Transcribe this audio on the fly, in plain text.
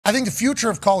I think the future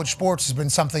of college sports has been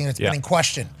something that's been in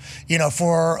question,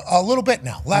 for a little bit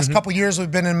now. Last couple of years,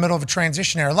 we've been in the middle of a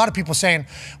transition era. A lot of people saying,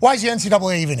 why does the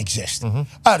NCAA even exist? Oh,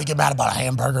 to get mad about a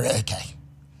hamburger? Okay.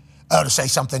 Oh, to say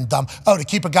something dumb. Oh, to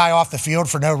keep a guy off the field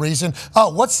for no reason.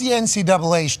 Oh, what's the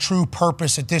NCAA's true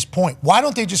purpose at this point? Why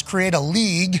don't they just create a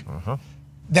league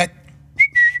that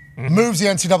moves the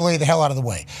NCAA the hell out of the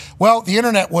way? Well, the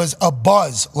internet was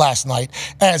abuzz last night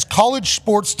as College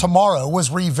Sports Tomorrow was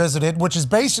revisited, which is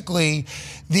basically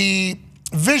the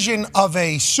vision of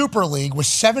a super league with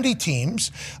 70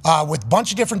 teams with a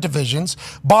bunch of different divisions.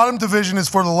 Bottom division is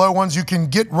for the low ones. You can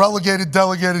get relegated,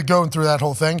 delegated, going through that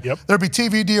whole thing. There'll be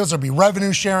TV deals. There'll be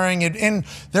revenue sharing. And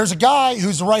there's a guy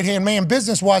who's the right-hand man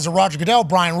business-wise of Roger Goodell,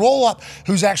 Brian Roloff,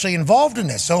 who's actually involved in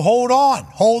this. So hold on.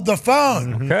 Hold the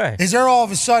phone. Okay. Is there all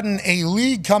of a sudden a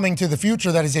league coming to the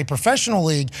future that is a professional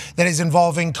league that is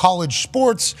involving college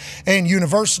sports and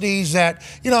universities that,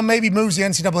 maybe moves the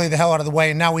NCAA the hell out of the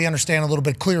way, and now we understand a little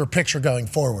bit clearer picture going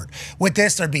forward. With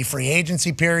this, there'd be free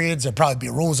agency periods. There'd probably be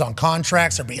rules on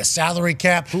contracts. There'd be a salary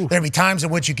cap. There'd be times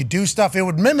in which you could do stuff. It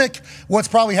would mimic what's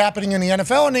probably happening in the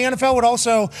NFL, and the NFL would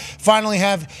also finally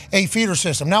have a feeder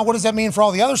system. Now, what does that mean for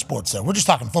all the other sports, though? We're just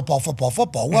talking football.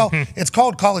 Well, it's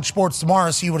called College Sports Tomorrow,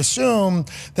 so you would assume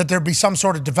that there'd be some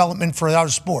sort of development for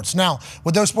other sports. Now,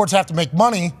 would those sports have to make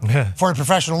money for a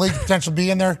professional league to potentially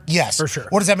be in there? Yes. For sure.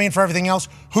 What does that mean for everything else?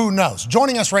 Who knows?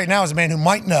 Joining us right now is a man who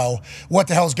might know what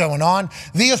the hell's going on.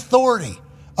 The authority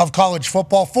of college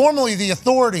football, formerly the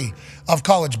authority of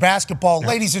college basketball.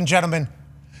 Ladies and gentlemen,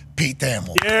 Pete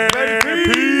Thamel. Yeah,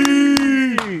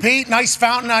 Pete, nice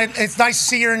fountain. It's nice to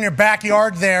see you in your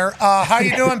backyard there. How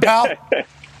you doing, pal?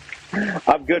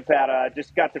 I'm good, Pat.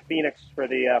 Just got to Phoenix for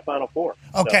the Final Four.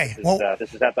 Okay. So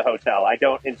this is at the hotel. I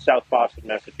don't, in South Boston,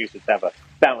 Massachusetts, have a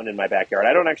fountain in my backyard.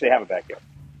 I don't actually have a backyard.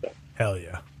 So. Hell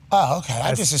yeah. Oh, okay.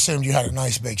 I just assumed you had a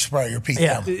nice big spray. Your Pete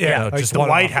Thamel. Yeah, just the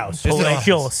White House,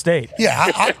 palatial estate.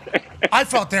 Yeah, I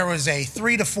felt there was a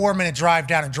 3 to 4 minute drive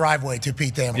down a driveway to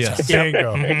Pete Thamel's house.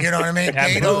 Bingo. You know what I mean? Gate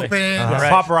Absolutely. open,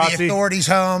 Paparazzi. the authorities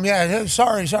home. Yeah,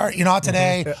 sorry.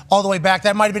 Today, all the way back.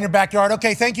 That might have been your backyard.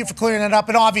 Okay, thank you for clearing it up.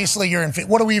 And obviously, you're in.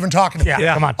 What are we even talking about?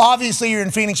 Yeah, come on. Obviously, you're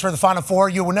in Phoenix for the Final Four.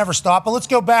 You will never stop. But let's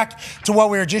go back to what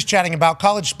we were just chatting about,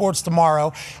 College Sports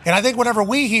Tomorrow. And I think whenever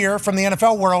we hear from the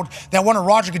NFL world that one of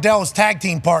Roger Goodell's tag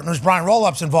team partners, Brian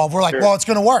Roloff's involved, we're like, well, it's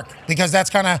going to work because that's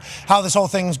kind of how this whole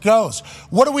thing goes.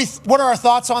 What are our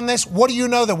thoughts on this? What do you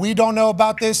know that we don't know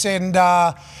about this? And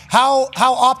how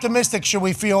optimistic should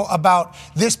we feel about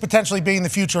this potentially being the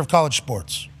future of college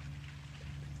sports?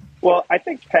 Well, I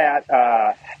think, Pat,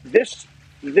 this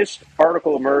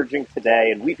article emerging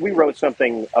today, and we wrote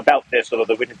something about this,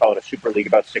 although we didn't call it a super league,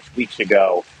 about 6 weeks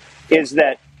ago, is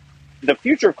that the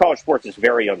future of college sports is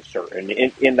very uncertain.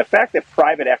 In the fact that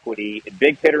private equity and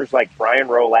big hitters like Brian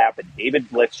Roloff and David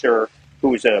Blitzer,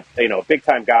 who's a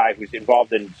big-time guy who's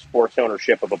involved in sports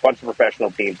ownership of a bunch of professional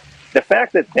teams, the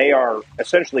fact that they are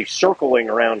essentially circling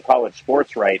around college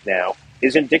sports right now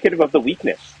is indicative of the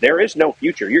weakness. There is no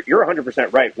future. You're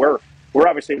 100% right. We're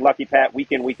obviously lucky, Pat,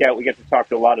 week in, week out, we get to talk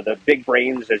to a lot of the big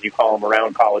brains, as you call them,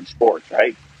 around college sports,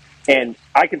 right? And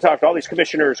I can talk to all these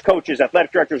commissioners, coaches,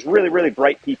 athletic directors, really, really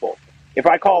bright people. If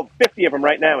I called 50 of them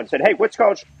right now and said, hey, what's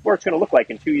college sports going to look like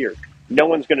in 2 years? No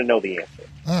one's going to know the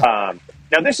answer.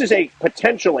 Now, this is a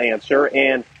potential answer,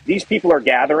 and these people are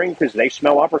gathering because they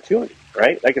smell opportunity,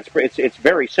 right? Like it's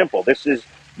very simple.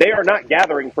 They are not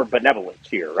gathering for benevolence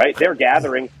here, right? They're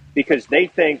gathering because they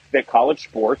think that college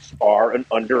sports are an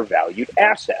undervalued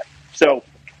asset. So,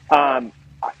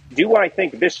 do I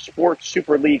think this sports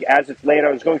super league, as it's laid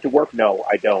out, is going to work? No,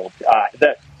 I don't.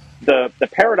 The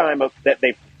paradigm that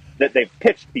they've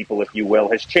pitched people, if you will,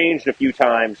 has changed a few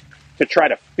times to try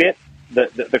to fit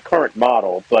the current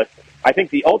model. But I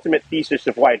think the ultimate thesis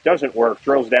of why it doesn't work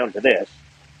drills down to this.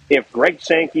 If Greg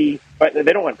Sankey, but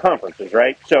they don't want conferences,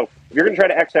 right? So if you're going to try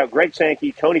to X out Greg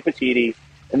Sankey, Tony Petitti,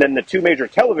 and then the two major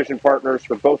television partners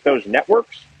for both those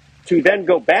networks, to then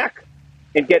go back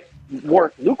and get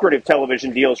more lucrative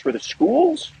television deals for the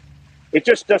schools, it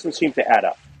just doesn't seem to add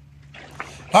up.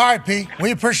 All right, Pete. We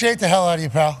appreciate the hell out of you,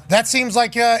 pal. That seems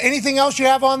like anything else you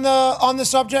have on the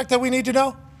subject that we need to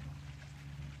know?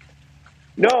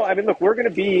 No, I mean, look, we're going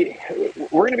to be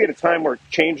at a time where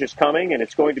change is coming, and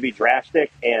it's going to be drastic.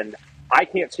 And I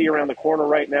can't see around the corner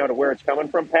right now to where it's coming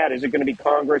from, Pat. Is it going to be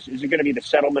Congress? Is it going to be the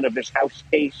settlement of this House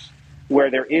case,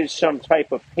 where there is some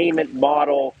type of payment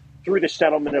model through the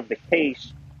settlement of the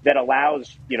case that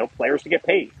allows players to get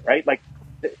paid, right? Like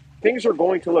things are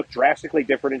going to look drastically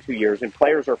different in 2 years, and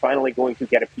players are finally going to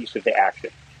get a piece of the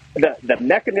action. The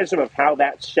mechanism of how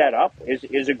that's set up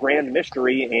is a grand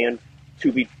mystery and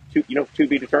to be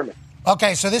determined.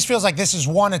 Okay, so this feels like this is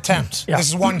one attempt. This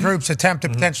is one group's attempt to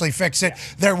potentially fix it.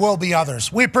 There will be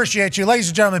others. We appreciate you. Ladies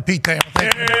and gentlemen, Pete Thamel.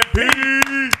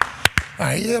 Pete! All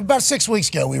right, about 6 weeks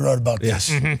ago, we wrote about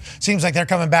this. Seems like they're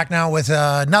coming back now with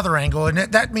another angle, and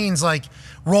that means like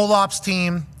Roll-Op's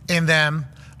team and them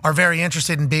are very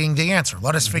interested in being the answer.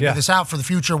 Let us figure this out for the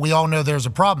future. We all know there's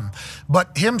a problem.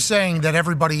 But him saying that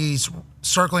everybody's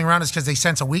circling around is because they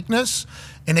sense a weakness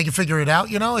and they can figure it out.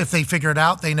 If they figure it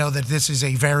out, they know that this is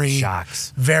a very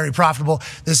profitable.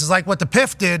 This is like what the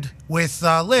PIF did with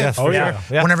Liv.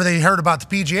 Whenever they heard about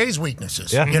the PGA's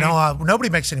weaknesses. Nobody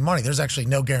makes any money. There's actually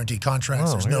no guaranteed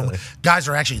contracts. Guys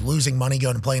are actually losing money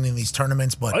going and playing in these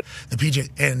tournaments, but the PGA,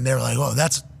 and they're like, oh,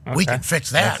 we can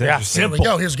fix that. Here we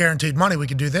go. Here's guaranteed money. We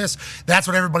can do this. That's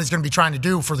what everybody's going to be trying to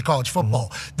do for the college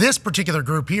football. This particular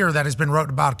group here that has been written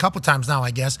about a couple times now,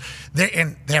 I guess,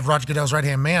 they have Roger Goodell's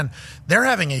right-hand man. They're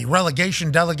having a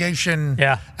relegation delegation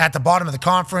at the bottom of the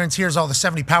conference. Here's all the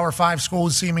 70 Power 5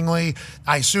 schools, seemingly.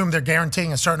 I assume they're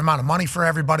guaranteeing a certain amount of money for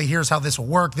everybody. Here's how this will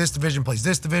work. This division plays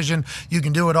this division. You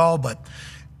can do it all, but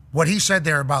what he said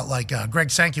there about Greg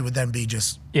Sankey would then be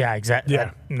just exactly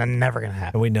never gonna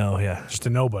happen. We know, just a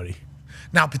nobody.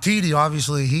 Now Petiti,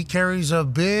 obviously, he carries a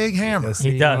big hammer. Yes,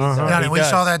 he does. We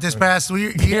saw that this past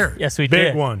year. Yes, we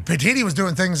did. Big one. Petiti was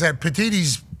doing things that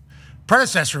Petiti's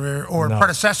predecessor or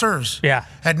predecessors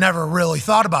had never really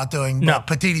thought about doing. But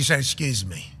Petiti said, "Excuse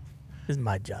me, this is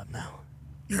my job now.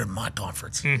 You're in my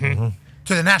conference."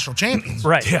 To the national champions.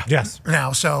 Right. Yes.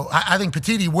 Now, so I think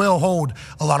Petiti will hold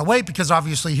a lot of weight because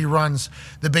obviously he runs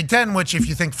the Big Ten, which if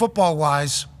you think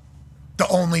football-wise,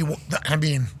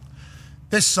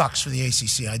 this sucks for the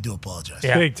ACC. I do apologize.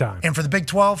 Big time. And for the Big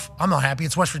 12, I'm not happy.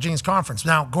 It's West Virginia's conference.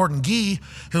 Now, Gordon Gee,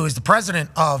 who is the president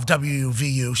of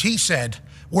WVU, he said,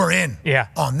 we're in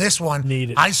on this one.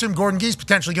 Needed. I assume Gordon Gee's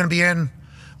potentially going to be in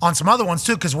on some other ones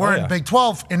too, because we're in Big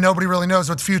 12 and nobody really knows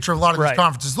what the future of a lot of these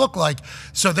conferences look like.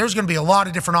 So there's going to be a lot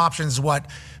of different options, what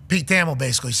Pete Thamel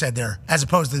basically said there, as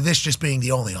opposed to this just being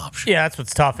the only option. Yeah, that's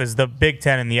what's tough is the Big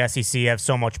Ten and the SEC have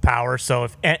so much power. So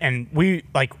and we,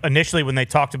 initially when they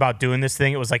talked about doing this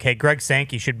thing, it was like, hey, Greg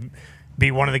Sankey should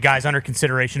be one of the guys under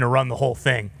consideration to run the whole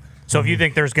thing. So if you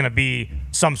think there's going to be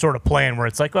some sort of plan where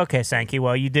it's like, okay, Sankey,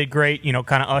 well, you did great,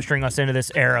 kind of ushering us into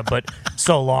this era, but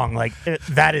so long,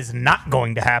 that is not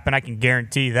going to happen. I can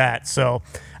guarantee that. So,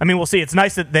 we'll see. It's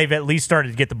nice that they've at least started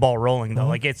to get the ball rolling,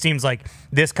 though. It seems like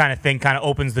this kind of thing kind of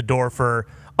opens the door for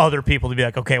other people to be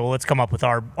like, okay, well, let's come up with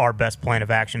our best plan of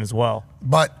action as well.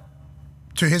 But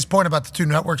to his point about the two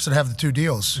networks that have the two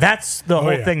deals, that's the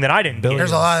whole thing that I didn't get.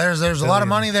 There's a lot of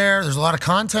money there. There's a lot of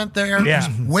content there. Yeah.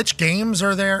 Which games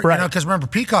are there? Right. Because remember,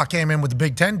 Peacock came in with the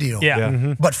Big Ten deal.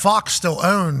 Yeah. But Fox still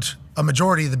owned a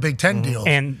majority of the Big Ten deal.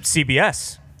 And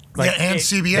CBS.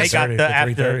 CBS. They got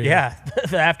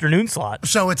the afternoon slot.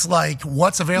 So it's like,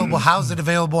 what's available? How's it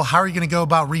available? How are you going to go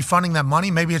about refunding that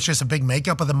money? Maybe it's just a big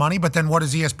makeup of the money, but then what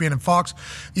is ESPN and Fox?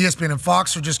 ESPN and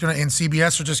Fox are just going to, and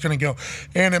CBS are just going to go,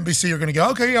 and NBC are going to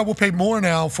go, okay, we'll pay more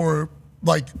now for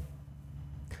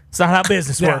It's not how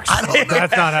business works.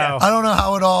 That's not how. I don't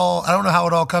know how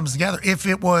it all comes together. If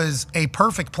it was a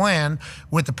perfect plan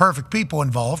with the perfect people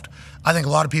involved, I think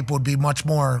a lot of people would be much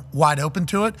more wide open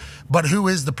to it. But who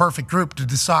is the perfect group to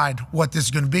decide what this is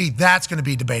going to be? That's going to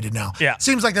be debated now. Yeah.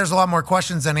 Seems like there's a lot more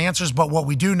questions than answers, but what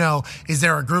we do know is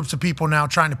there are groups of people now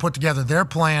trying to put together their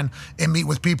plan and meet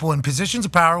with people in positions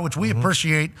of power, which we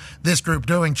appreciate this group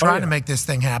doing, trying to make this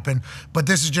thing happen. But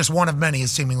this is just one of many,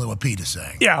 is seemingly what Pete is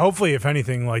saying. Yeah, hopefully, if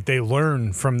anything, they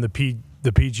learn from the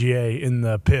PGA in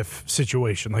the PIF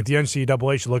situation. The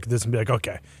NCAA should look at this and be like,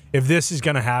 okay, if this is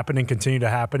going to happen and continue to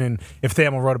happen, and if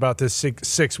Thamel wrote about this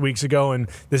six weeks ago, and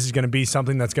this is going to be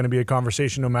something that's going to be a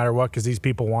conversation no matter what because these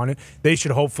people want it, they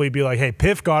should hopefully be like, hey,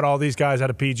 PIF got all these guys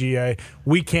out of PGA.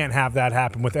 We can't have that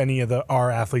happen with any of our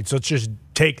athletes. Let's just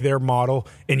take their model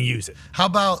and use it. How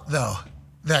about, though,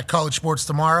 that College Sports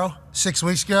Tomorrow 6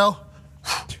 weeks ago?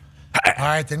 All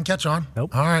right, didn't catch on.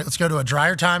 Nope. All right, let's go to a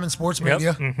drier time in sports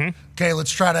media. Mm-hmm. Okay,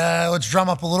 let's drum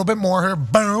up a little bit more here.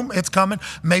 Boom, it's coming.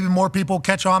 Maybe more people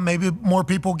catch on. Maybe more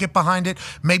people get behind it.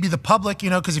 Maybe the public,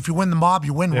 because if you win the mob,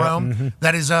 you win Rome. Mm-hmm.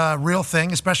 That is a real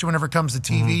thing, especially whenever it comes to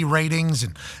TV ratings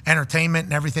and entertainment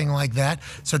and everything like that.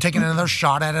 So taking another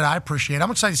shot at it, I appreciate it.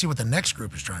 I'm excited to see what the next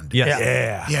group is trying to do.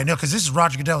 Yeah. Yeah, no, because this is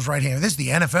Roger Goodell's right hand. This is the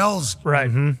NFL's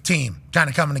team kind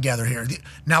of coming together here.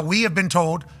 Now, we have been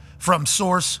told from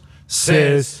source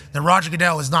says that Roger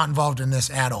Goodell is not involved in this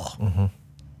at all.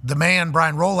 The man,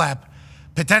 Brian Rolap,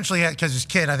 potentially, because his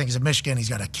kid, I think he's in Michigan, he's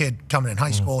got a kid coming in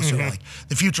high school, so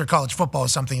the future of college football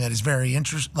is something that is very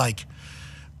interesting.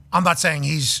 I'm not saying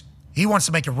he's He wants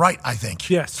to make it right, I think,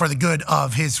 for the good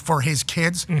of his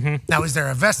kids. Now, is there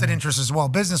a vested interest as well,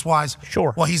 business-wise?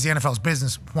 Sure. Well, he's the NFL's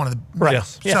business, one of the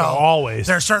Yes. So Yeah, always.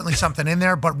 There's certainly something in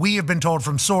there, but we have been told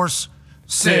from source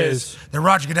says that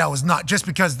Roger Goodell is not, just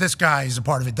because this guy is a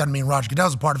part of it doesn't mean Roger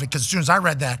Goodell's a part of it, because as soon as I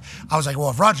read that, I was like, well,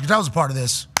 if Roger Goodell's a part of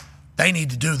this, they need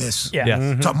to do this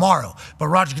tomorrow. But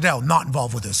Roger Goodell, not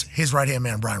involved with this. His right-hand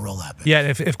man, Brian Rolapp. Yeah,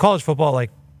 and if college football,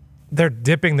 like, they're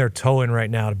dipping their toe in right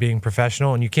now to being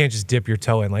professional, and you can't just dip your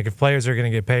toe in. Like, if players are going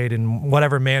to get paid in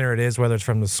whatever manner it is, whether it's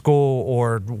from the school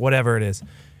or whatever it is,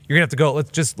 you're going to have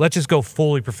to go. Let's just go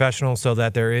fully professional, so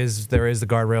that there is the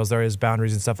guardrails, there is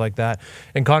boundaries and stuff like that.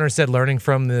 And Connor said, learning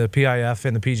from the PIF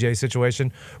and the PGA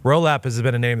situation, Rolapp has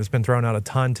been a name that's been thrown out a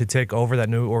ton to take over that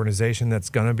new organization that's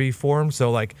going to be formed.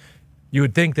 So, like, you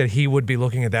would think that he would be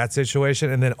looking at that situation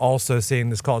and then also seeing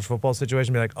this college football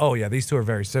situation, be like, oh, yeah, these two are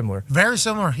very similar. Very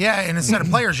similar, yeah. And instead of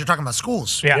players, you're talking about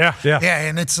schools. Yeah.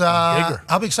 And it's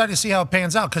I'll be excited to see how it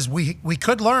pans out, because we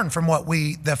could learn from what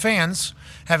the fans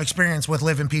have experienced with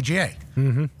Live in PGA.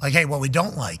 Like, hey, what we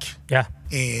don't like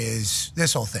is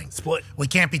this whole thing. Split. We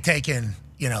can't be taking,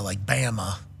 like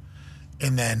Bama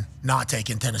and then not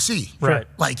taking Tennessee. Right.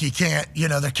 Like, you can't,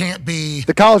 there can't be.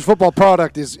 The college football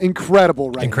product is incredible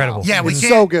right now. Yeah, we it's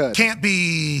can't, so good. Can't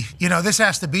be, this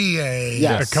has to be a.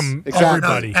 Yes,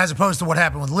 everybody. As opposed to what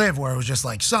happened with Live, where it was just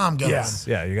like some going. Yes.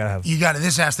 Yeah, you got to have.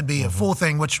 This has to be a full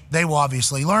thing, which they will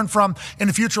obviously learn from. In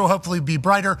the future will hopefully be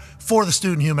brighter for the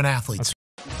student human athletes.